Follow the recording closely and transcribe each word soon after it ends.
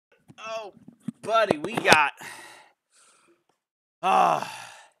Oh, buddy, we got... do I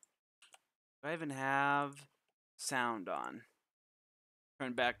even have sound on?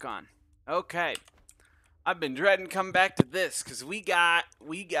 Turn back on. Okay. I've been dreading coming back to this because we got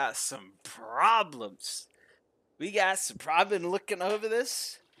some problems. I've been looking over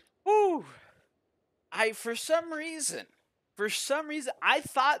this. Woo. For some reason, I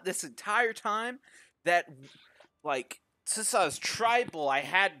thought this entire time that, like, since I was tribal, I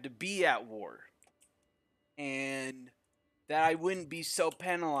had to be at war. And that I wouldn't be so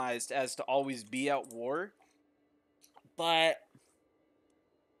penalized as to always be at war. But,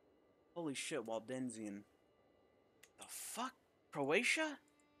 holy shit, Waldensian. The fuck? Croatia?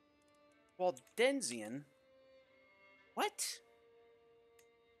 Waldensian? What?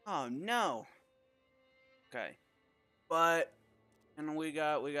 Oh, no. Okay. But, and we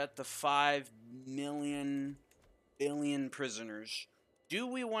got the 5 million billion prisoners. Do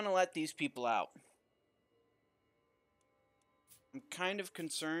we want to let these people out? I'm kind of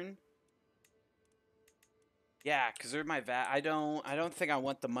concerned. Yeah, because they're my VAT. I don't think I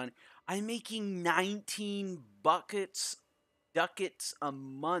want the money. I'm making 19 ducats a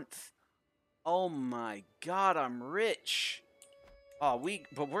month. Oh my god, I'm rich. Oh,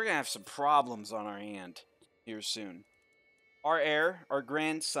 but we're gonna have some problems on our hand here soon. Our heir, our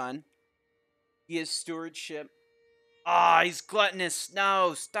grandson, he has stewardship. Ah, he's gluttonous.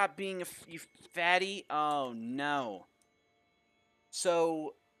 No, stop being you fatty. Oh no.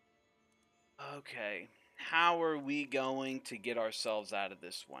 So, okay, how are we going to get ourselves out of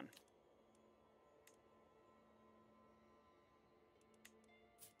this one?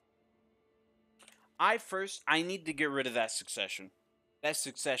 I need to get rid of that succession. That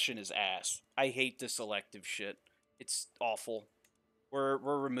succession is ass. I hate this elective shit. It's awful. We're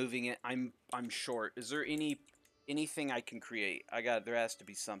removing it. I'm short. Is there anything I can create? There has to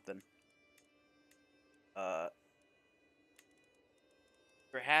be something. There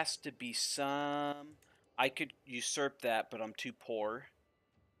has to be some. I could usurp that, but I'm too poor.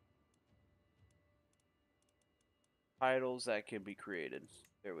 Titles that can be created.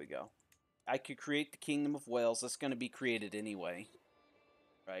 There we go. I could create the Kingdom of Wales. That's going to be created anyway.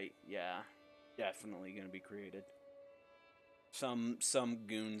 Right? Yeah. Definitely going to be created. Some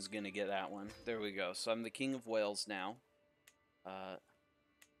goon's going to get that one. There we go. So I'm the King of Wales now.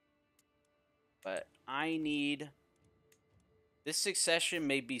 But I need... This succession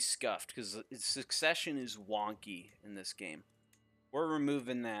may be scuffed because succession is wonky in this game. We're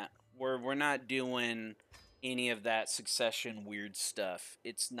removing that. We're not doing any of that succession weird stuff.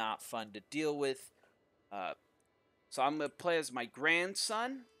 It's not fun to deal with. So I'm going to play as my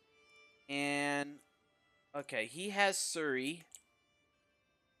grandson. And, okay, he has Surrey.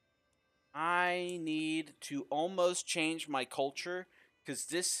 I need to almost change my culture. Because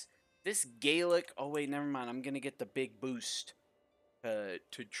this Gaelic... Oh, wait, never mind. I'm going to get the big boost to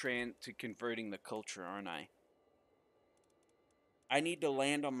converting the culture, aren't I? I need to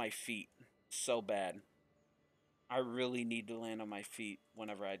land on my feet so bad. I really need to land on my feet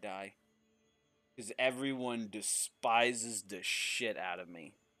whenever I die. Because everyone despises the shit out of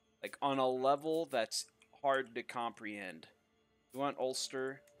me. Like, on a level that's hard to comprehend. You want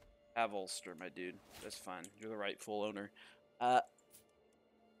Ulster? Have Ulster, my dude. That's fine. You're the rightful owner.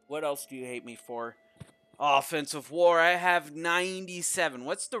 What else do you hate me for? Offensive war. I have 97.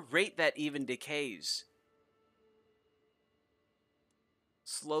 What's the rate that even decays?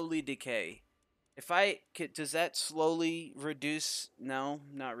 Slowly decay. Does that slowly reduce? No,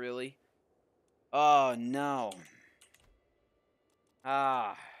 not really. Oh, no.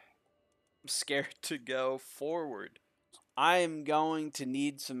 I'm scared to go forward. I'm going to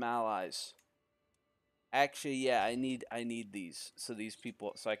need some allies. Actually, yeah, I need these. So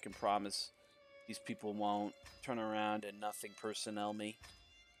I can promise these people won't turn around and nothing personnel me.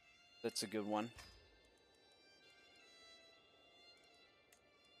 That's a good one.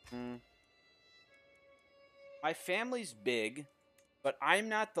 My family's big, but I'm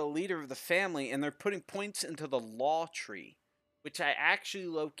not the leader of the family, and they're putting points into the law tree, which I actually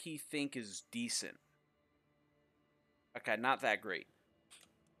low-key think is decent. Okay, not that great.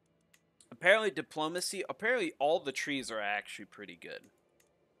 Apparently all the trees are actually pretty good.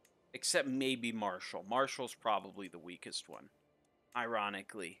 Except maybe Marshall. Marshall's probably the weakest one,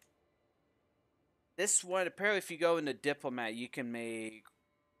 ironically. This one, apparently if you go into diplomat, you can make...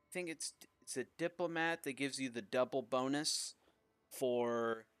 I think it's a diplomat that gives you the double bonus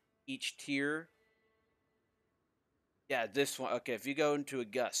for each tier. Yeah, this one. Okay, if you go into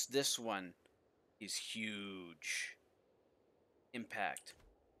August, this one is huge. Impact.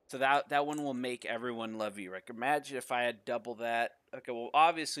 So that one will make everyone love you. Like, imagine if I had double that Okay, well,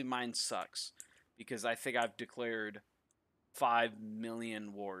 obviously mine sucks because I think I've declared 5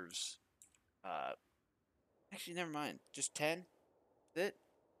 million wars. Actually, never mind. Just 10? Is it?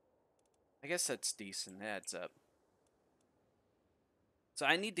 I guess that's decent. That adds up. So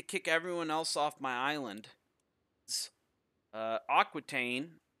I need to kick everyone else off my island.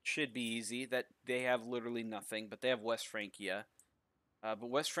 Aquitaine should be easy. That they have literally nothing, but they have West Francia. But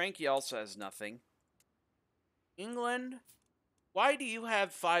West Francia also has nothing. England, why do you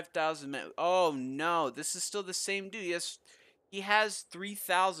have 5,000 men? Oh no, this is still the same dude. Yes, he has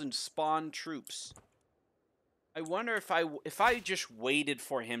 3,000 spawn troops. I wonder if I just waited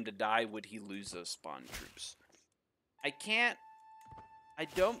for him to die, would he lose those spawn troops? I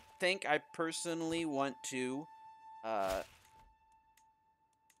don't think I personally want to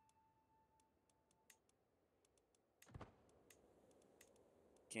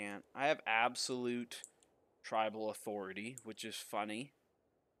can't. I have absolute tribal authority, which is funny.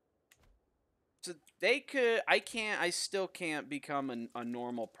 So they could, I still can't become a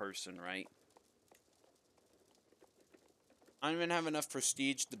normal person, right? I don't even have enough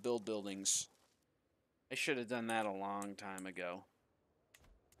prestige to build buildings. I should have done that a long time ago.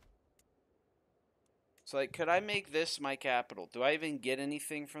 So, like, could I make this my capital? Do I even get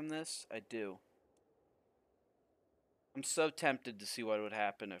anything from this? I do. I'm so tempted to see what would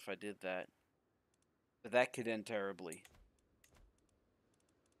happen if I did that. But that could end terribly.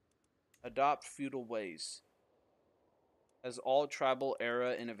 Adopt feudal ways. As all tribal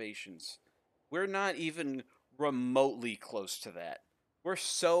era innovations. We're not even remotely close to that. We're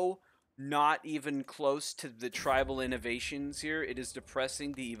so not even close to the tribal innovations here. It is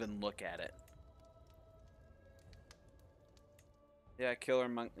depressing to even look at it. Yeah, killer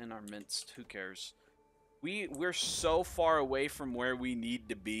monk in our midst. Who cares? We're so far away from where we need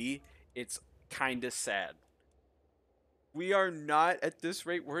to be. It's kind of sad. We are not at this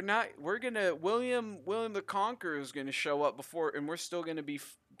rate. We're not. We're gonna William the Conqueror is gonna show up before, and we're still gonna be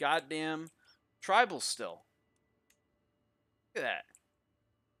goddamn tribal still. Look at that.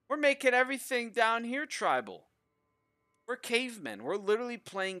 We're making everything down here tribal. We're cavemen. We're literally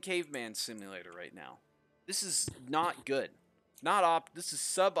playing Caveman Simulator right now. This is not good. This is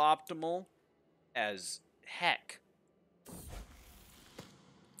suboptimal as heck.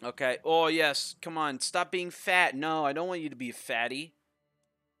 Okay. Oh, yes. Come on. Stop being fat. No, I don't want you to be a fatty.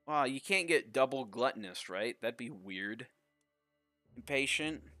 Wow, you can't get double gluttonous, right? That'd be weird.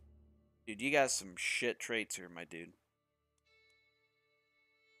 Impatient. Dude, you got some shit traits here, my dude.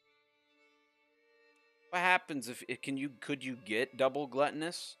 What happens if could you get double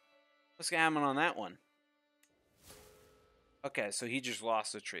gluttonous? What's gonna happen on that one? Okay, so he just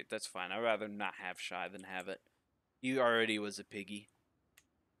lost a trait. That's fine. I'd rather not have shy than have it. He already was a piggy.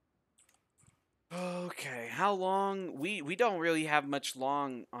 Okay, how long? We don't really have much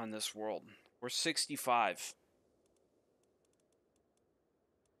long on this world. We're 65.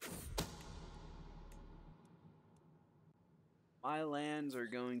 My lands are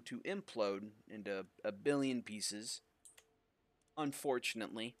going to implode into a billion pieces.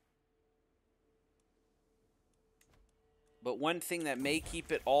 Unfortunately. But one thing that may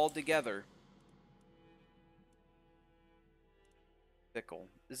keep it all together. Fickle.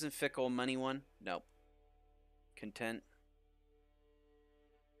 Isn't fickle a money one? Nope. Content.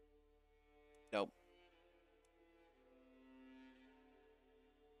 Nope.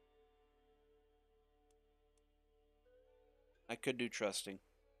 I could do trusting.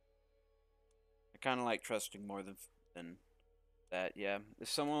 I kind of like trusting more than that, yeah. If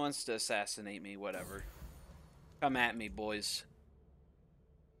someone wants to assassinate me, whatever. Come at me, boys.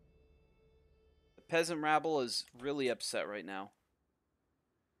 The peasant rabble is really upset right now.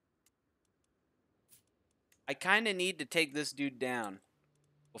 I kind of need to take this dude down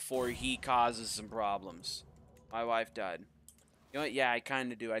before he causes some problems. My wife died. You know what? Yeah, I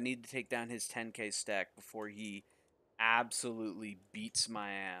kind of do. I need to take down his 10k stack before he absolutely beats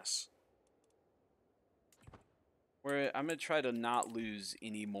my ass. I'm going to try to not lose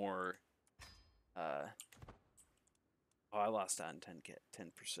any more. Oh, I lost on 10k,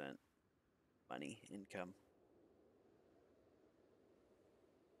 10% money income.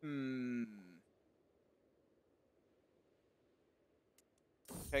 Can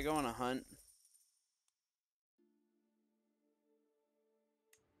I go on a hunt?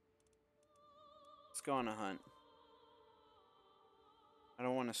 Let's go on a hunt. I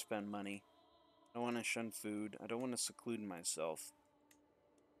don't want to spend money. I don't want to shun food. I don't want to seclude myself.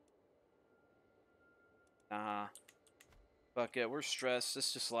 Nah. Fuck it. We're stressed.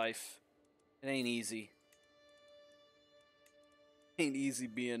 It's just life. It ain't easy. It ain't easy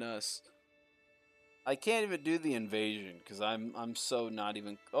being us. I can't even do the invasion because I'm so not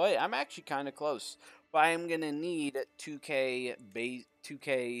even. Oh wait, I'm actually kind of close, but I'm gonna need 2K base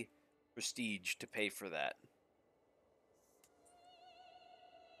 2K prestige to pay for that.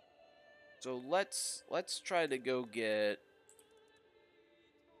 So let's try to go get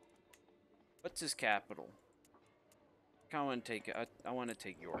what's his capital. I want to take I want to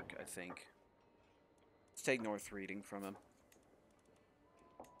take York. I think let's take North Reading from him.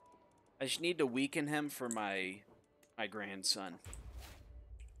 I just need to weaken him for my grandson.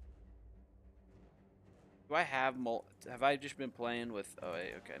 Do I have have I just been playing with? Oh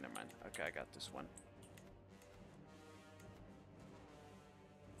wait, okay, never mind. Okay, I got this one.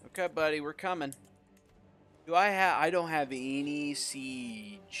 Okay, buddy, we're coming. Do I have? I don't have any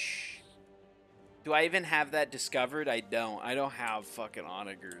siege. Do I even have that discovered? I don't. I don't have fucking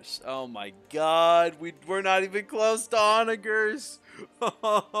onagers. Oh my god, we're not even close to onagers.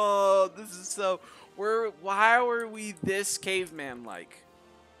 Oh, this is so. Why are we this caveman like?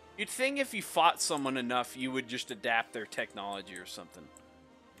 You'd think if you fought someone enough, you would just adapt their technology or something.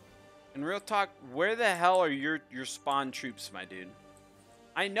 In real talk, where the hell are your spawn troops, my dude?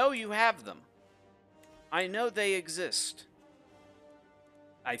 I know you have them. I know they exist.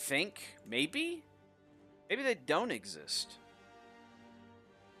 I think. Maybe? Maybe they don't exist.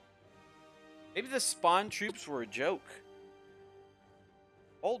 Maybe the spawn troops were a joke.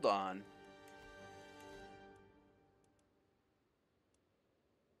 Hold on.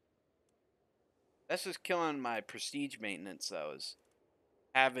 That's just killing my prestige maintenance, though, is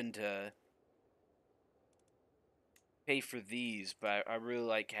having to pay for these, but I really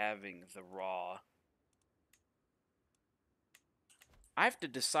like having the raw. I have to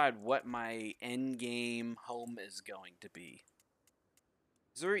decide what my end game home is going to be.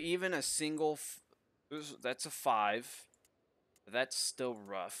 Is there even a single... that's a 5. But that's still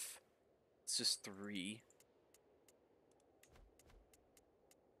rough. It's just 3.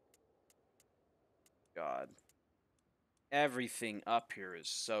 God. Everything up here is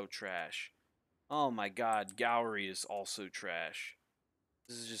so trash. Oh my god, Gowrie is also trash.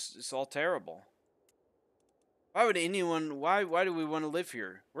 This is just, it's all terrible. Why would anyone, why do we want to live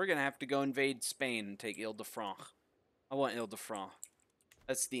here? We're gonna have to go invade Spain and take Ile-de-France. I want Ile-de-France.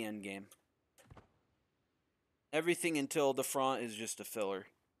 That's the end game. Everything until Ile-de-France is just a filler.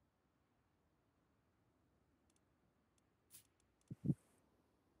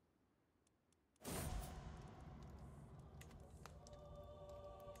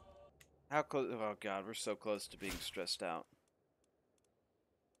 How close, oh god, we're so close to being stressed out.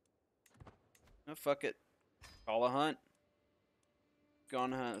 Oh, fuck it. Call a hunt. Go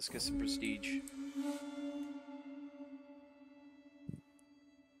on a hunt, let's get some prestige.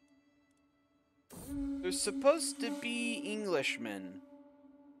 There's supposed to be Englishmen.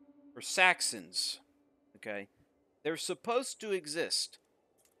 Or Saxons. Okay? They're supposed to exist.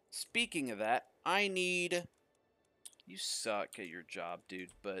 Speaking of that, I need... You suck at your job,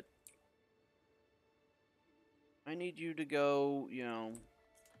 dude, but... I need you to go, you know...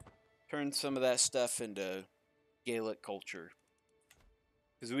 turn some of that stuff into Gaelic culture.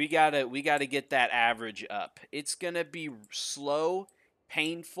 Because we gotta get that average up. It's gonna be slow,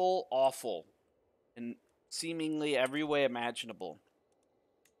 painful, awful. In seemingly every way imaginable.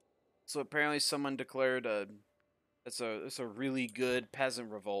 So apparently someone declared a... It's a really good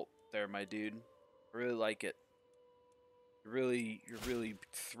peasant revolt there, my dude. I really like it. You're really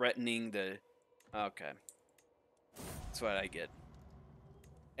threatening the... Okay. That's what I get.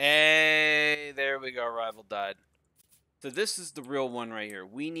 Hey, there we go. Rival died. So this is the real one right here.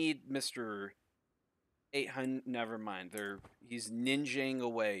 We need Mr. 800. Never mind. He's ninjaing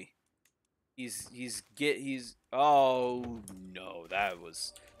away. He's oh no,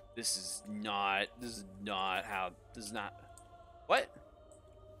 this is not how, this is not, what?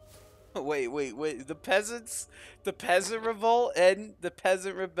 Wait, the peasant revolt and the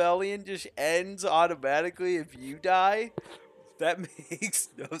peasant rebellion just ends automatically if you die? That makes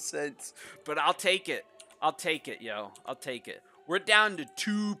no sense, but I'll take it. I'll take it, yo. I'll take it. We're down to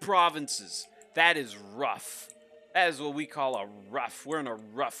 2 provinces. That is rough. That is what we call a rough. We're in a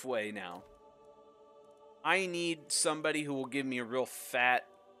rough way now. I need somebody who will give me a real fat,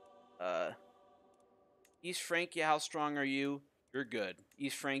 East Francia, how strong are you? You're good.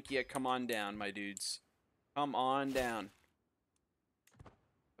 East Francia, come on down, my dudes. Come on down.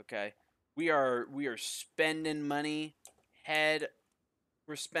 Okay. We are spending money.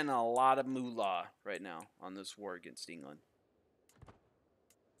 We're spending a lot of moolah right now on this war against England.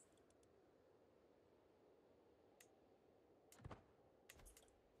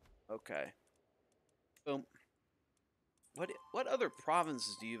 Okay. Boom. What other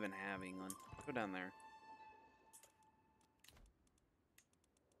provinces do you even have, England? Go down there.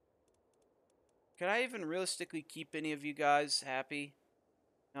 Could I even realistically keep any of you guys happy?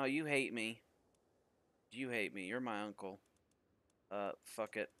 No, you hate me. You hate me. You're my uncle.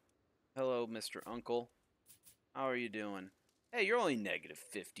 Fuck it. Hello, Mr. Uncle. How are you doing? Hey, you're only negative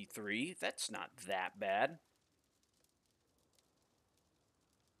 53. That's not that bad.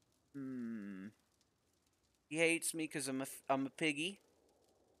 He hates me because I'm a piggy.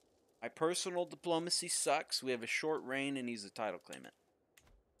 My personal diplomacy sucks. We have a short reign, and he's a title claimant.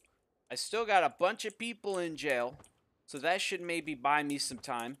 I still got a bunch of people in jail, so that should maybe buy me some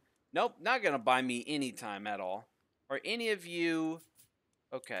time. Nope, not gonna buy me any time at all. Are any of you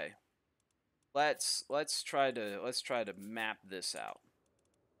okay? Let's try to map this out.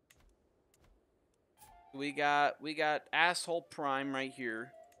 We got asshole prime right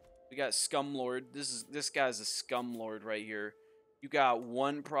here. We got scumlord. This guy's a scumlord right here. You got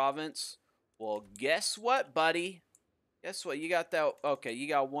one province. Well, guess what, buddy? Guess what? You got that. Okay, you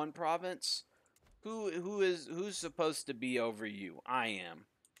got one province. Who's supposed to be over you? I am.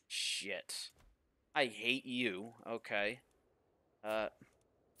 Shit. I hate you. Okay.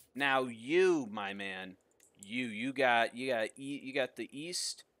 Now you, my man. You got the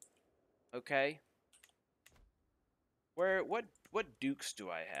east. Okay. What dukes do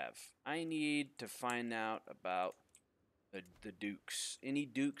I have? I need to find out about the dukes. Any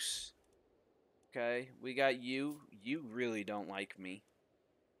dukes? Okay, we got you. You really don't like me.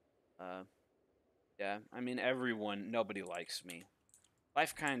 Yeah, I mean nobody likes me.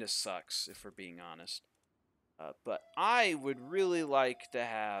 Life kind of sucks, if we're being honest. But I would really like to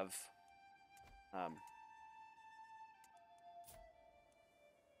have, um,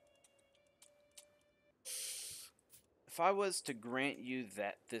 if I was to grant you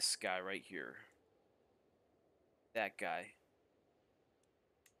this guy right here, that guy.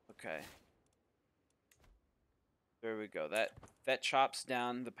 Okay, there we go. That chops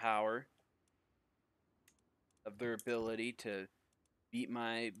down the power of their ability to beat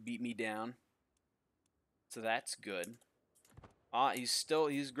me down. So that's good. Ah,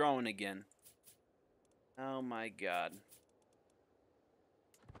 he's growing again. Oh my god.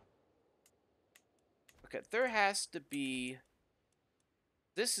 Okay, there has to be.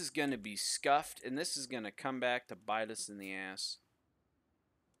 This is gonna be scuffed, and this is gonna come back to bite us in the ass.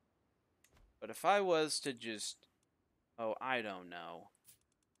 But if I was to just, oh, I don't know.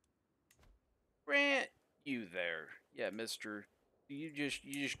 Grant you there. Yeah, mister. You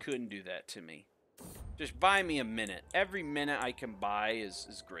just couldn't do that to me. Just buy me a minute. Every minute I can buy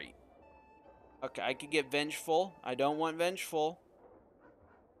is great. Okay, I could get vengeful. I don't want vengeful.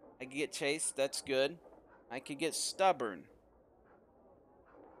 I could get chased. That's good. I could get stubborn.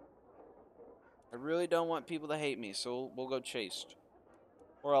 I really don't want people to hate me, so we'll go chaste.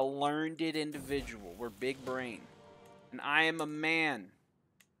 We're a learned individual. We're big brain. And I am a man.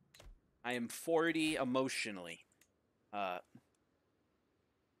 I am 40 emotionally. Let's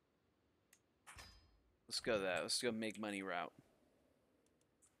go that. Let's go make money route.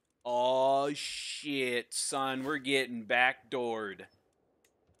 Oh, shit, son. We're getting backdoored.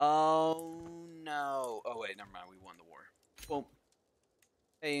 Oh, no. Oh, wait. Never mind. We won the war. Boom.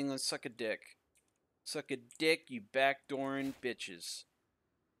 Hey, England, suck a dick. Suck a dick, you backdooring bitches.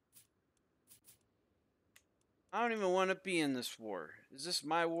 I don't even want to be in this war. Is this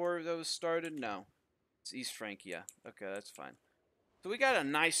my war that was started? No. It's East Francia. Okay, that's fine. So we got a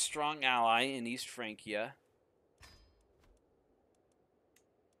nice, strong ally in East Francia.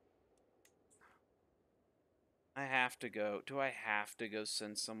 I have to go. Do I have to go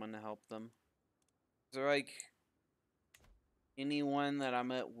send someone to help them? Is there, like, anyone that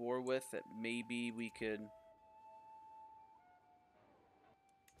I'm at war with that maybe we could...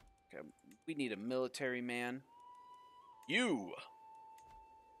 Okay, we need a military man. You!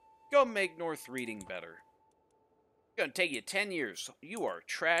 Go make North Reading better. It's gonna take you 10 years. You are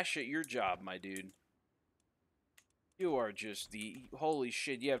trash at your job, my dude. You are just the... Holy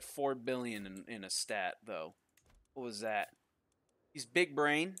shit, you have 4 billion in a stat, though. What was that? He's big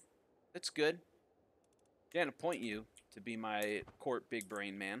brain. That's good. Can't appoint you to be my court big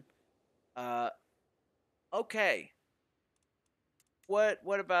brain man. Okay.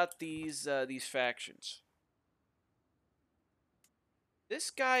 What about these factions? This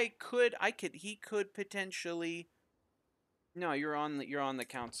guy he could potentially. No, you're on the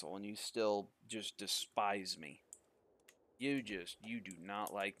council and you still just despise me. You do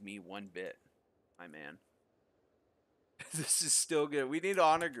not like me one bit, my man. This is still good. We need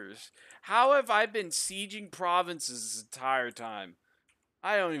onagers. How have I been sieging provinces this entire time?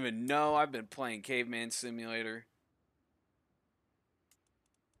 I don't even know. I've been playing Caveman Simulator.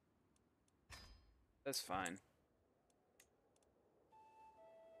 That's fine.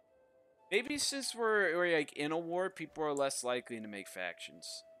 Maybe since we're like in a war, people are less likely to make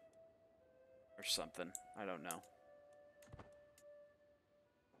factions. Or something. I don't know.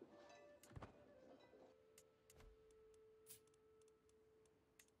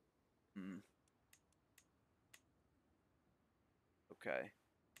 Hmm. Okay.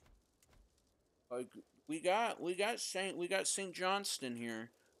 Like we got St. Johnston here,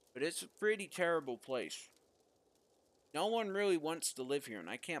 but it's a pretty terrible place. No one really wants to live here, and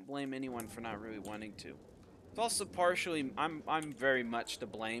I can't blame anyone for not really wanting to. It's also partially I'm very much to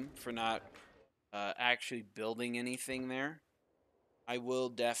blame for not actually building anything there. I will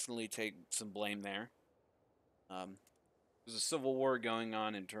definitely take some blame there. Um, there's a civil war going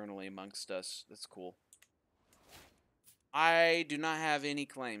on internally amongst us. That's cool. I do not have any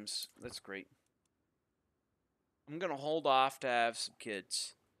claims. That's great. I'm gonna hold off to have some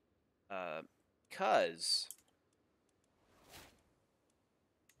kids. Cause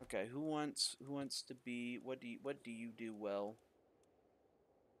okay, who wants to be what do you do well?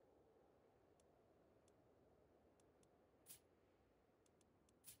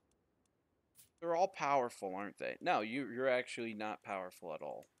 They're all powerful, aren't they? No, you're actually not powerful at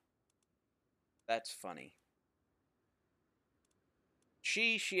all. That's funny.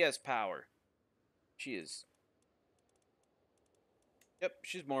 She has power. She is. Yep,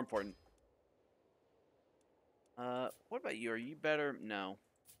 she's more important. What about you? Are you better? No.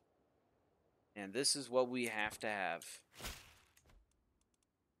 And this is what we have to have.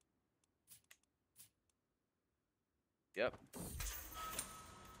 Yep.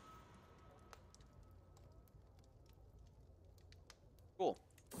 Cool.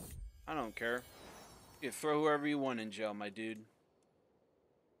 I don't care. You can throw whoever you want in jail, my dude.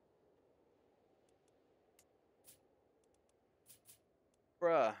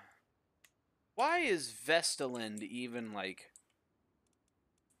 Bruh. Why is Vestaland even like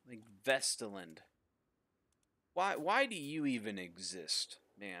Vestaland? Why do you even exist,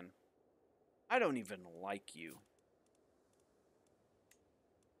 man? I don't even like you.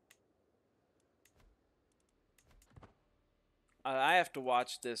 I have to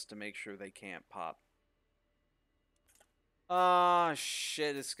watch this to make sure they can't pop. Oh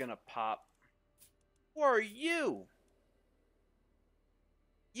shit, it's gonna pop. Who are you?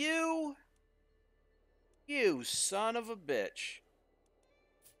 You? You son of a bitch.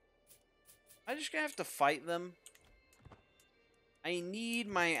 I just gonna have to fight them. I need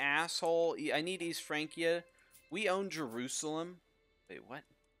my asshole. I need East Francia. We own Jerusalem. Wait, what?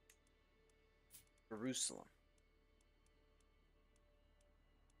 Jerusalem.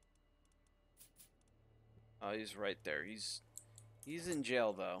 Oh, he's right there. He's in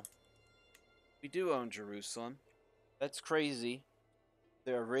jail though. We do own Jerusalem. That's crazy.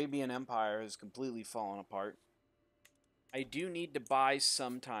 The Arabian Empire has completely fallen apart. I do need to buy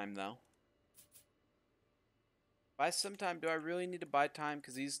some time though. Buy some time. Do I really need to buy time?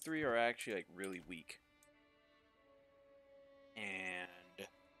 Because these three are actually like really weak. And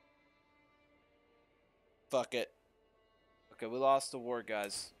fuck it. Okay, we lost the war,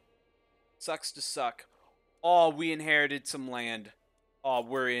 guys. Sucks to suck. Oh, we inherited some land. Oh,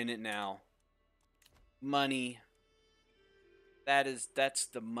 we're in it now. Money. That's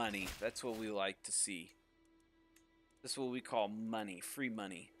the money. That's what we like to see. That's what we call money. Free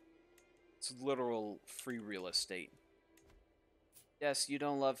money. It's literal free real estate. Yes, you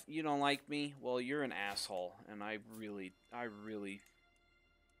don't like me? Well, you're an asshole, and I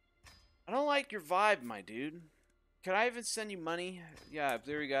don't like your vibe, my dude. Can I even send you money? Yeah,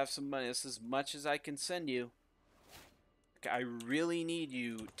 there we go, I have some money. This is as much as I can send you. I really need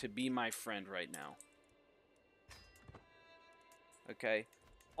you to be my friend right now. Okay?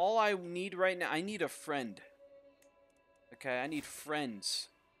 All I need right now, I need a friend. Okay, I need friends.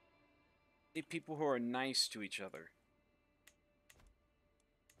 I need people who are nice to each other.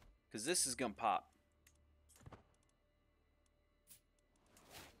 Because this is gonna pop.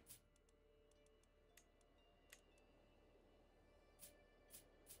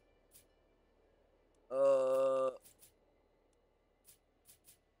 Uh...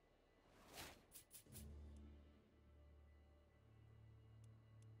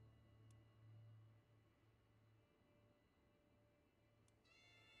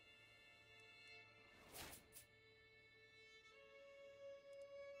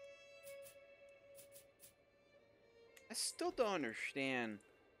 I still don't understand.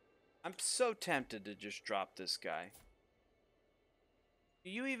 I'm so tempted to just drop this guy. Do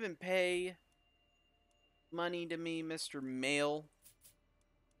you even pay money to me, Mr. Mail?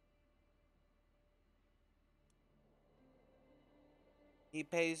 He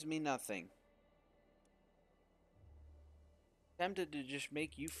pays me nothing. Tempted to just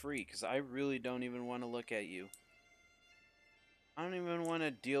make you free, because I really don't even want to look at you. I don't even want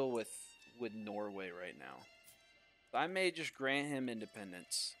to deal with Norway right now. I may just grant him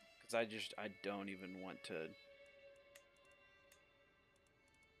independence, because I don't even want to.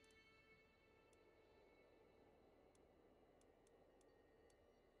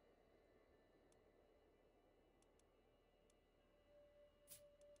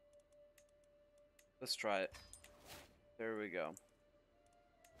 Let's try it. There we go.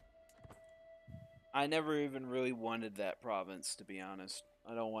 I never even really wanted that province, to be honest.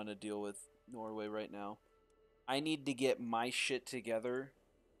 I don't want to deal with Norway right now. I need to get my shit together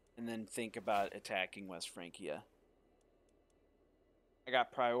and then think about attacking West Francia. I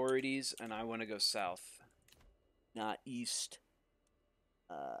got priorities and I want to go south, not east.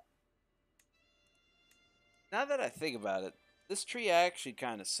 Now that I think about it, this tree actually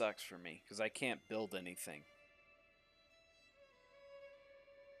kind of sucks for me because I can't build anything.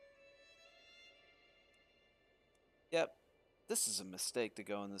 Yep, this is a mistake to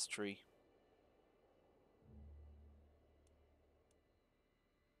go in this tree.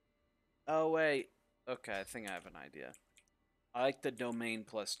 Oh, wait. Okay, I think I have an idea. I like the domain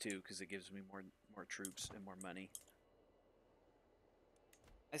 +2 because it gives me more troops and more money.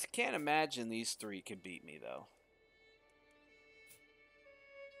 I can't imagine these three can beat me, though.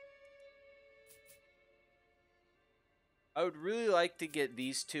 I would really like to get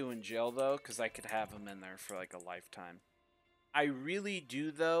these two in jail, though, because I could have them in there for, like, a lifetime. I really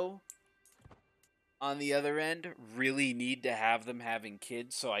do, though, on the other end, really need to have them having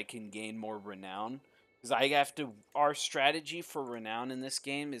kids so I can gain more renown. Because I have to, our strategy for renown in this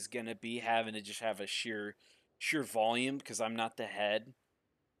game is going to be having to just have a sheer volume because I'm not the head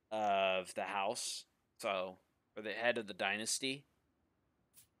of the house. So, or the head of the dynasty,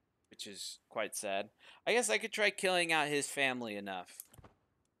 which is quite sad. I guess I could try killing out his family enough.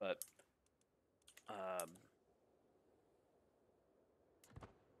 But,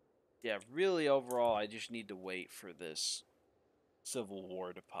 yeah, really overall, I just need to wait for this civil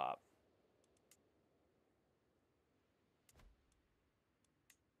war to pop.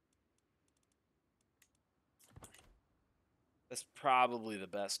 That's probably the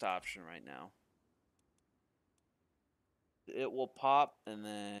best option right now. It will pop and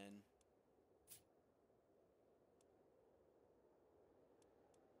then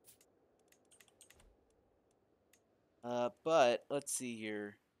but let's see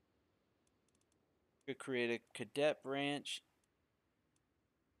here. Could create a cadet branch.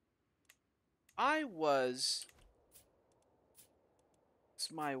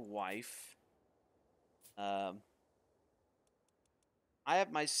 It's my wife. I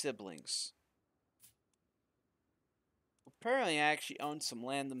have my siblings. Apparently I actually own some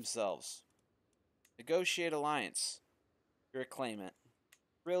land themselves. Negotiate alliance. You're a claimant.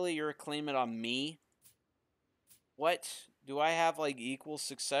 Really, you're a claimant on me? What? Do I have like equal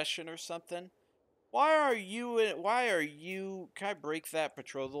succession or something? Why are you can I break that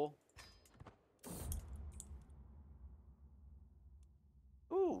betrothal?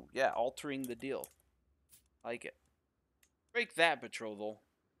 Ooh, yeah, altering the deal. Like it. Break that betrothal.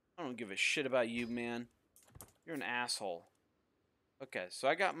 I don't give a shit about you, man. You're an asshole. Okay, so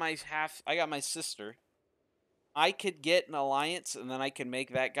I got my sister. I could get an alliance and then I can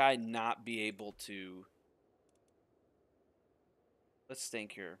make that guy not be able to. Let's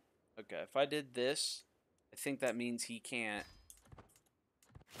think here. Okay, if I did this, I think that means he can't.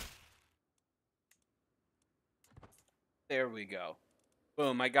 There we go.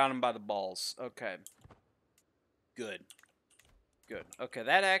 Boom, I got him by the balls. Okay. Good. Good. Okay,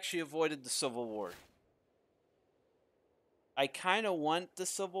 that actually avoided the Civil War. I kind of want the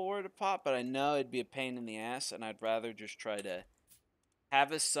Civil War to pop, but I know it'd be a pain in the ass, and I'd rather just try to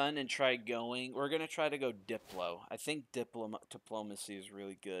have a son and try going. We're going to try to go Diplo. I think diplomacy is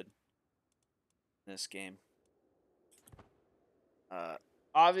really good in this game.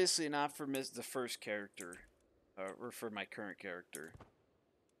 Obviously not for the first character, or for my current character.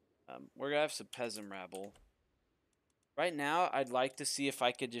 We're going to have some peasant rabble. Right now, I'd like to see if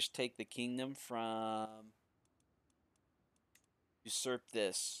I could just take the kingdom from... Usurp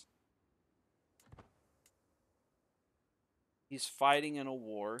this. He's fighting in a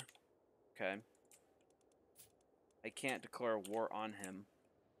war. Okay. I can't declare a war on him.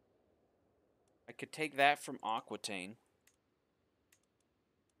 I could take that from Aquitaine.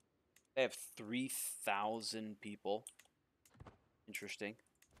 They have 3,000 people. Interesting.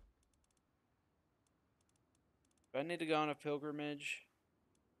 Do I need to go on a pilgrimage?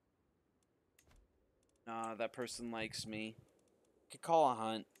 Nah, that person likes me. I could call a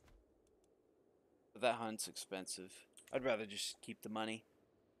hunt. But that hunt's expensive. I'd rather just keep the money.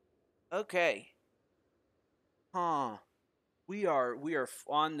 Okay. Huh. We are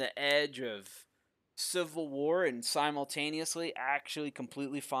on the edge of civil war and simultaneously actually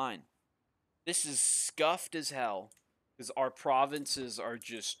completely fine. This is scuffed as hell because our provinces are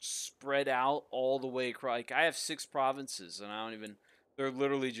just spread out all the way across. Like I have 6 provinces, and I don't even. They're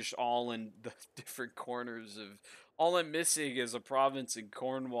literally just all in the different corners of. All I'm missing is a province in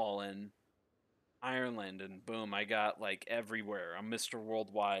Cornwall and Ireland, and boom, I got like everywhere. I'm Mr.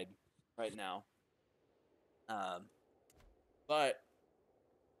 Worldwide right now. Um, but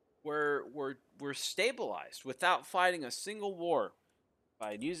we're stabilized without fighting a single war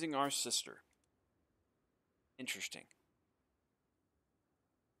by using our sister. Interesting.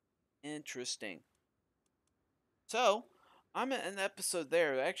 Interesting. So, I'm at an episode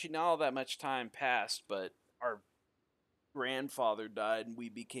there. Actually, not all that much time passed, but our grandfather died and we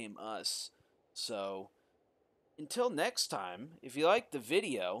became us. So, until next time, if you like the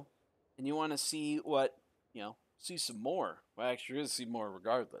video and you want to see see some more, well, actually, you're going to see more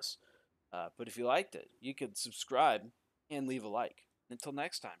regardless. But if you liked it, you could subscribe and leave a like. Until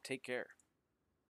next time, take care.